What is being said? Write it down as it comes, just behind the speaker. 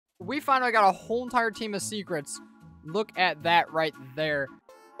We finally got a whole entire team of secrets. Look at that right there.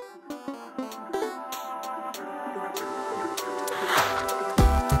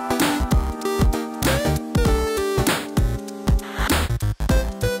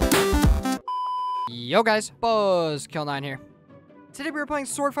 Yo guys, Buzzkill9 here. Today we are playing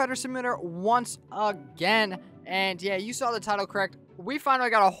Sword Fighter Simulator once again. And yeah, you saw the title correct. We finally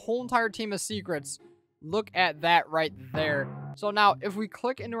got a whole entire team of secrets. Look at that right there. So now, if we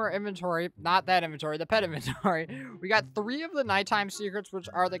click into our inventory, not that inventory, the pet inventory, we got 3 of the nighttime secrets, which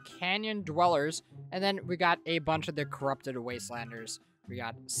are the Canyon Dwellers. And then we got a bunch of the Corrupted Wastelanders. We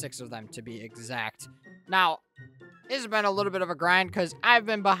got 6 of them to be exact. Now, it's been a little bit of a grind because I've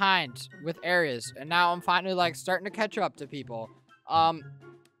been behind with areas. And now I'm finally like starting to catch up to people.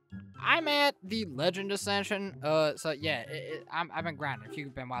 I'm at the Legend Ascension, so yeah, I've been grinding. If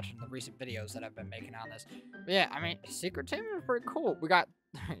you've been watching the recent videos that I've been making on this, but yeah, I mean, Secret Team is pretty cool. We got,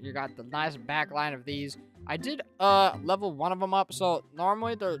 you got the nice back line of these. I did, level one of them up, so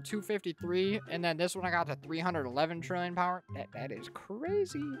normally they're 253, and then this one I got to 311 trillion power. That is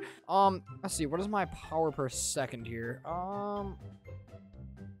crazy. Let's see, what is my power per second here?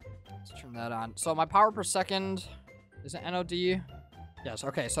 Let's turn that on. So my power per second is it NOD? Yes,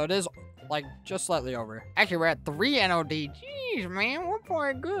 okay, so it is, like, just slightly over. Actually, we're at 3 NOD. Jeez, man, we're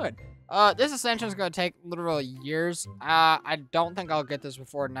pretty good. This ascension is going to take literally years. I don't think I'll get this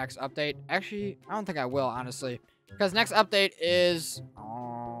before next update. Actually, I don't think I will, honestly. Because next update is,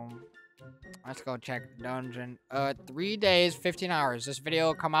 let's go check dungeon. 3 days, 15 hours. This video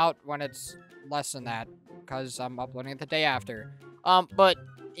will come out when it's less than that. Because I'm uploading it the day after. But,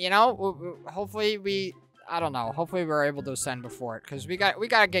 you know, hopefully I don't know. Hopefully we're able to ascend before it, because we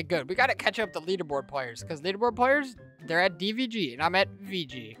gotta get good. We gotta catch up the leaderboard players, because leaderboard players, they're at DVG and I'm at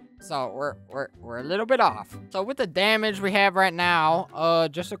VG, so we're a little bit off. So with the damage we have right now,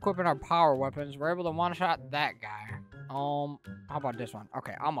 just equipping our power weapons, we're able to one-shot that guy. How about this one?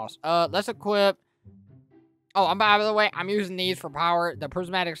 Okay, almost. Let's equip. Oh, and by the way, I'm using these for power: the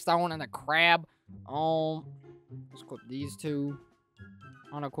prismatic stone and the crab. Let's equip these two.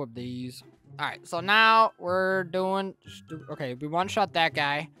 Unequip these. Alright, so now we're doing... Okay, we one-shot that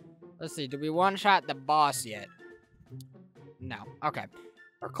guy. Let's see, did we one-shot the boss yet? No. Okay.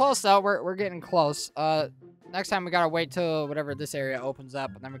 We're close, though. We're getting close. Next time we gotta wait till whatever this area opens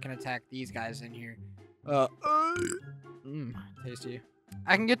up, and then we can attack these guys in here. Tasty.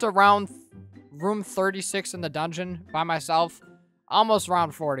 I can get to room 36 in the dungeon by myself. Almost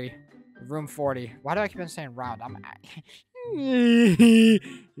round 40. Room 40. Why do I keep on saying round? I didn't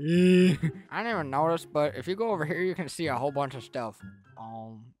even notice, but if you go over here, you can see a whole bunch of stuff.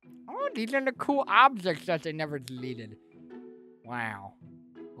 Oh, these are the cool objects that they never deleted. Wow.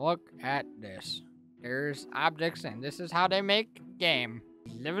 Look at this. There's objects, and this is how they make game.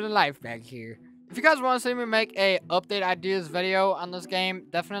 Living the life back here. If you guys want to see me make a update ideas video on this game,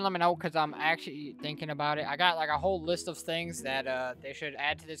 definitely let me know, because I'm actually thinking about it. I got like a whole list of things that they should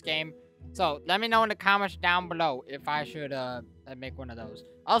add to this game. So, let me know in the comments down below if I should make one of those.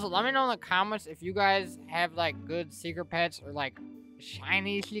 Also, let me know in the comments if you guys have, like, good secret pets or, like,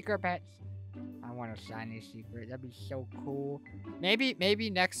 shiny secret pets. I want a shiny secret. That'd be so cool. Maybe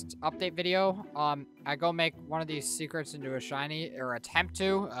next update video, I go make one of these secrets into a shiny, or attempt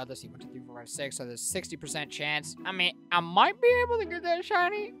to. Let's see, 1, 2, 3, 4, 5, 6. So, there's 60% chance. I mean, I might be able to get that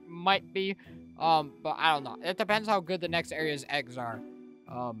shiny. Might be. But I don't know. It depends how good the next area's eggs are.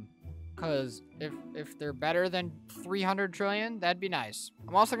 Because if they're better than 300 trillion, that'd be nice.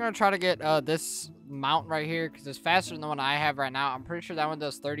 I'm also going to try to get this mount right here, because it's faster than the one I have right now. I'm pretty sure that one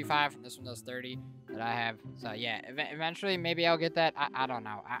does 35 and this one does 30 that I have. So yeah, eventually maybe I'll get that. I don't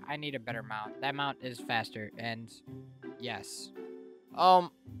know. I need a better mount. That mount is faster, and yes.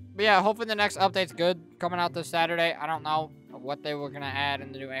 But yeah, hopefully the next update's good. Coming out this Saturday. I don't know what they were going to add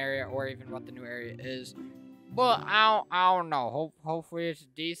in the new area, or even what the new area is. But I don't know. Hopefully it's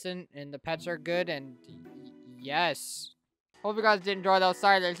decent and the pets are good, and yes. Hope you guys did enjoy those.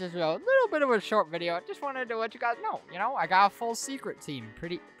 Sorry, this is a little bit of a short video. I just wanted to let you guys know. You know, I got a full secret team.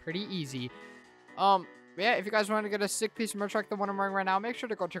 Pretty easy. Yeah, if you guys want to get a sick piece of merch like the one I'm wearing right now, make sure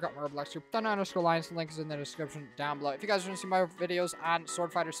to go check out my Roblox group, Thunder_Alliance. The link is in the description down below. If you guys want to see my videos on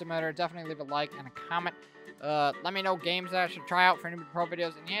Sword Fighter Simulator, definitely leave a like and a comment. Let me know games that I should try out for any pro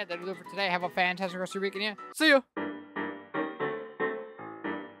videos. And yeah, that'll do it for today. Have a fantastic rest of your week, and yeah, see ya!